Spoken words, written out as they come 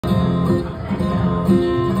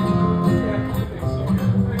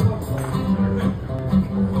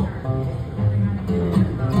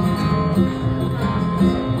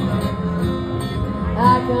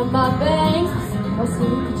at my bangs, I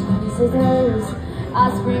see Chinese scissors. I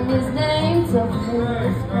screamed his name till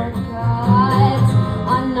his breath got.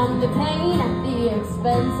 I numbed the pain at the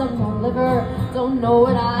expense of my liver. Don't know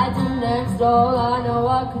what I do next, all I know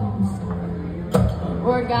I couldn't stop.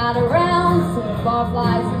 Word got around, some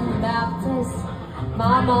barflies in the Baptist.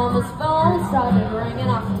 My mama's phone started ringing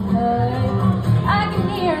off the hook. I can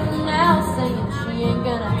hear her now saying she ain't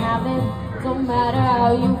gonna have it. Don't matter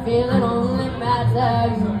how you feel, it only matters how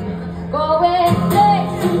you feel. Go and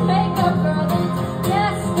fix and make up, girl, and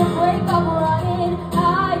yes, to break up running.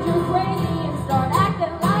 Hide you crazy and start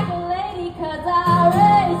acting like a lady, 'cause I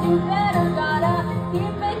raised you better, gotta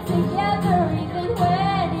keep it together even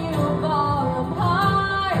when you fall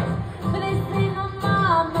apart. But this ain't my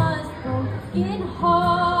mama's broken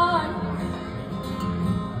heart.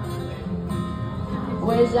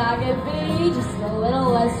 Wish I could be just a little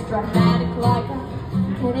less dramatic like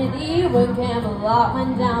Kennedy when Camelot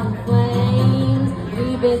went down in flames.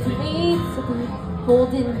 Leave it to me to be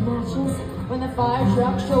holding matches when the fire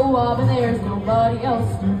trucks show up and there's nobody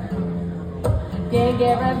else. Can't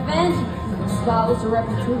get revenge, spotless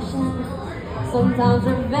reputation. Sometimes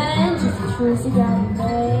revenge is the truth you gotta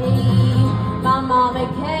make. My mama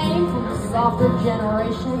came from a softer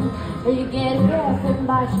generation where you get a gift and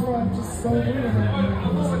bite your lip, just say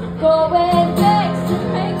it. Go and fix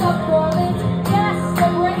and make up for it. Yes, so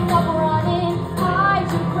break up running. Hide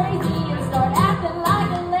you crazy and start acting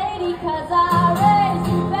like a lady, 'cause I raised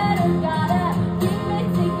you better, gotta keep it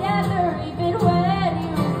together even when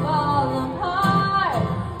you fall apart.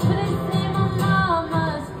 But it's in my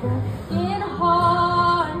mama's broken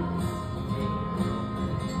heart.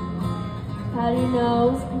 Powder your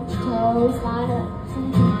nose, pinch your toes, line up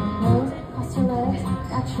some nose, cross your legs,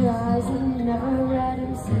 catch your eyes and never let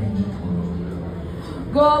him see.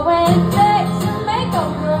 Go and